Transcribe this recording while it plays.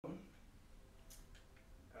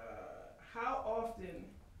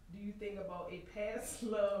you think about a past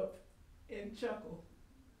love and chuckle?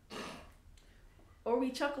 Or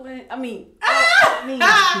we chuckling?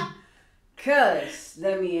 Cause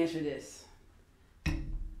let me answer this.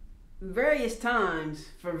 Various times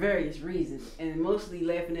for various reasons, and mostly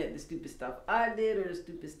laughing at the stupid stuff I did or the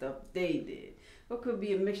stupid stuff they did. Or could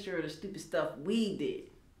be a mixture of the stupid stuff we did.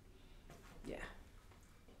 Yeah.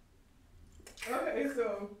 Okay,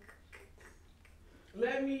 so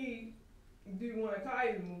let me do one of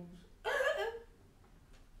Kaya's moves.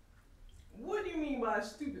 What do you mean by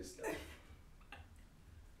stupid stuff?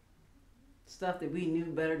 Stuff that we knew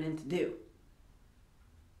better than to do.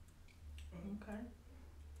 Okay.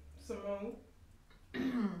 Simone?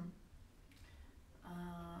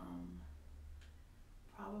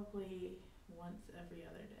 Probably once every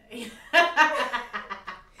other day.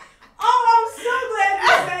 Oh, I'm so glad you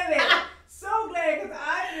said that. So glad, because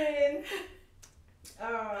I've been,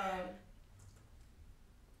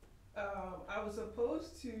 I was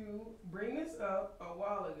supposed to bring this up a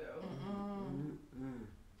while ago.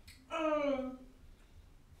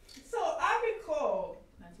 So I recall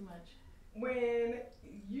Not too much. when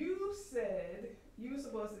you said you were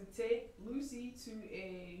supposed to take Lucy to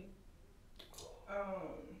a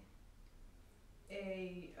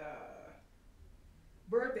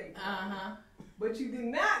birthday party. But you did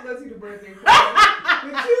not go to the birthday party.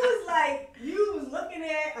 But you was looking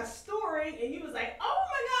at a story and you was like, oh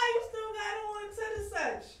my God, you still got on such and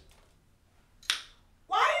such.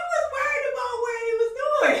 Why you was worried about where he was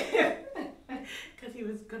doing? Because he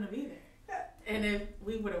was going to be there. And if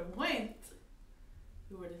we would have went,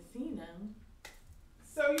 we would have seen him.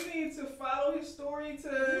 So you need to follow his story to...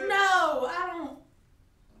 No, I don't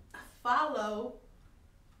follow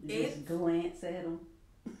Just it. glance at him.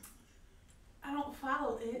 I don't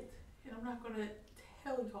follow it. And I'm not going to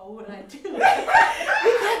tell y'all what I do.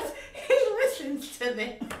 Because he listens to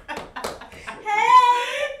this. Hey,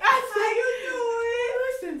 how you doing?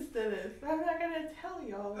 He listens to this. I'm not going to tell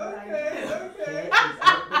y'all what I do. Okay. Cat is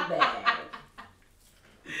out the bag.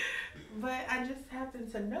 But I just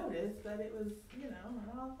happened to notice that it was, and I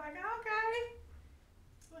was like, okay.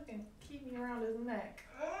 Look and keep me around his neck.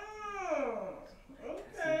 Oh,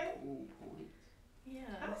 okay.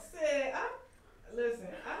 Yeah. Listen,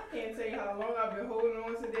 I can't tell you how long I've been holding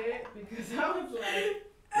on to that because I was like...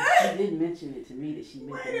 She didn't mention it to me that she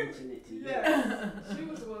meant to mention it to you. Yeah, she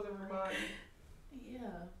was supposed to remind me.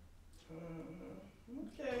 Yeah.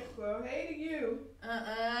 Okay, well, hey to you.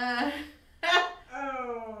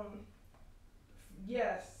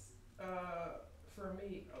 Yes, for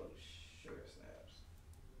me, sugar snaps.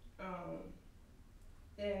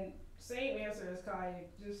 And same answer as Kaya,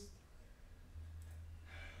 just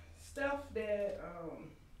stuff that,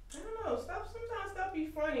 I don't know, sometimes stuff be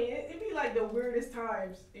funny. It be like the weirdest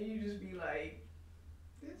times, and you just be like,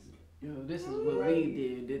 this is what we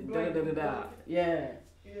did. Yeah.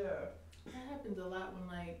 Yeah. That happens a lot when,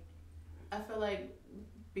 I feel like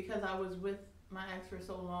because I was with my ex for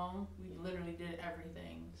so long, we literally did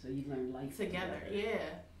everything. So you learn life together. Yeah.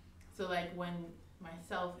 So, when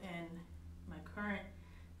myself and my current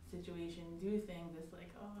situation do things, it's like,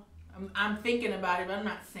 oh, I'm thinking about it, but I'm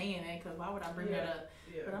not saying it, because why would I bring that up?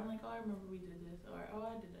 Yeah. But I'm like, oh, I remember we did this, or oh,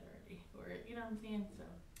 I did that already, or you know what I'm saying? So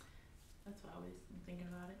that's why I always am thinking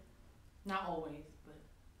about it. Not always, but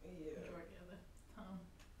majority of the time.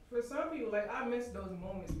 For some people, I miss those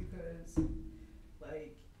moments because,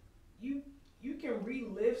 you can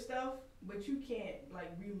relive stuff, but you can't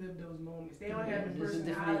relive those moments. They don't have the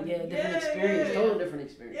personality. Different experience, total different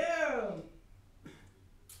experience. Yeah.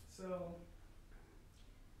 So,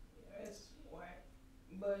 yeah, it's whack.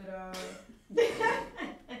 But it's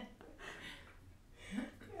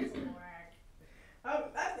whack.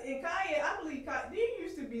 And Kaya, I believe you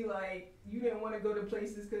used to be you didn't want to go to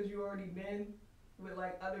places because you already been with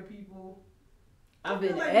other people. I've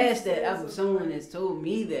been asked that. Someone has told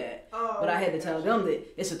me that, but I had to tell them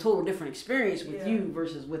that it's a total different experience with you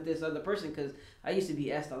versus with this other person. Because I used to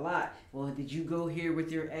be asked a lot. Well, did you go here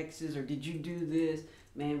with your exes or did you do this?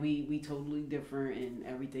 Man, we totally different, and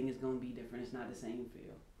everything is gonna be different. It's not the same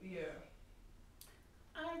feel. Yeah.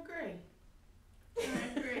 I agree.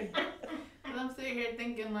 But I'm sitting here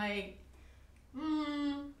thinking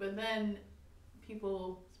but then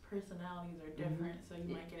people's personalities are different, so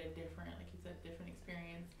you might get a different, like you said, different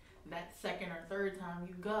experience. That second or third time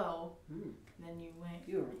you go, then you went.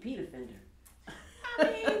 You're a repeat offender. I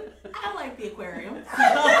mean, I like the aquarium,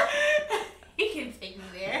 so he can take me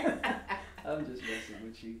there. I'm just messing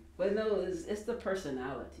with you. But no, it's the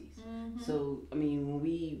personalities. Mm-hmm. So, I mean, when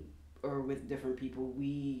we are with different people,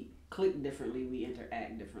 we click differently, we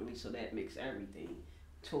interact differently, so that makes everything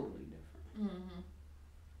totally different. Mm-hmm.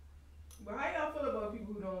 But how y'all feel about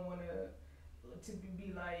people who don't want to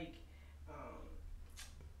be like,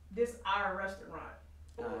 this our restaurant?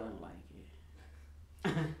 I don't like it.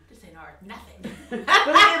 This ain't ours, nothing. But it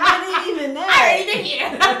ain't even that. I already been here.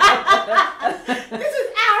 This is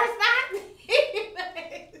our spot.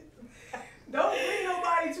 Don't bring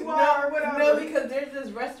nobody to our whatever. No, because there's this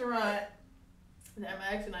restaurant that my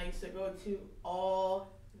ex and I used to go to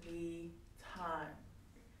all the time.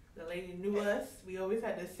 The lady knew us. We always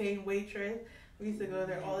had the same waitress. We used to go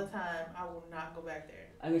there all the time. I will not go back there.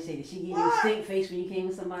 I was gonna say, did she give you a stink face when you came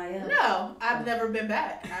with somebody else? No, I've never been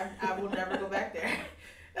back. I will never go back there.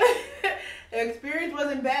 The experience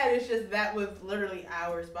wasn't bad. It's just that was literally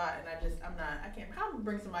our spot, and I can't. How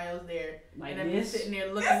bring somebody else there Like and I'm this? just sitting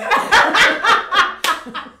there looking at.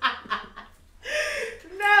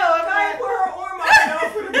 No, I'm I not. put her arm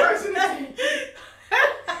out for the person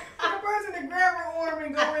to grab her arm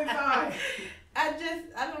and go inside.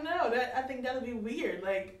 I don't know. I think that'll be weird.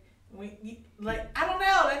 Like I don't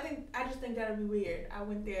know. I just think that'll be weird. I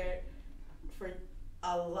went there for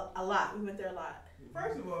a lot. We went there a lot.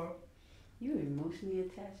 First of all, You're emotionally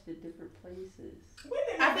attached to different places.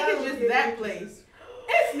 I think it's just that place.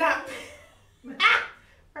 It's not.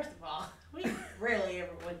 First of all, we rarely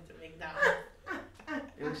ever went to McDonald's.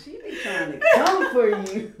 Yo, she be trying to come for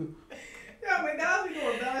you. Yo, McDonald's be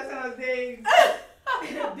going Valentine's Day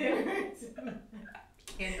dinners.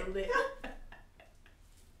 Candle lit.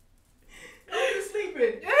 Don't be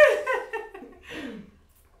sleeping.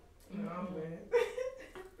 No, I'm bad.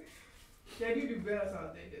 They do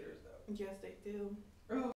Valentine's Day dinners though. Yes, they do.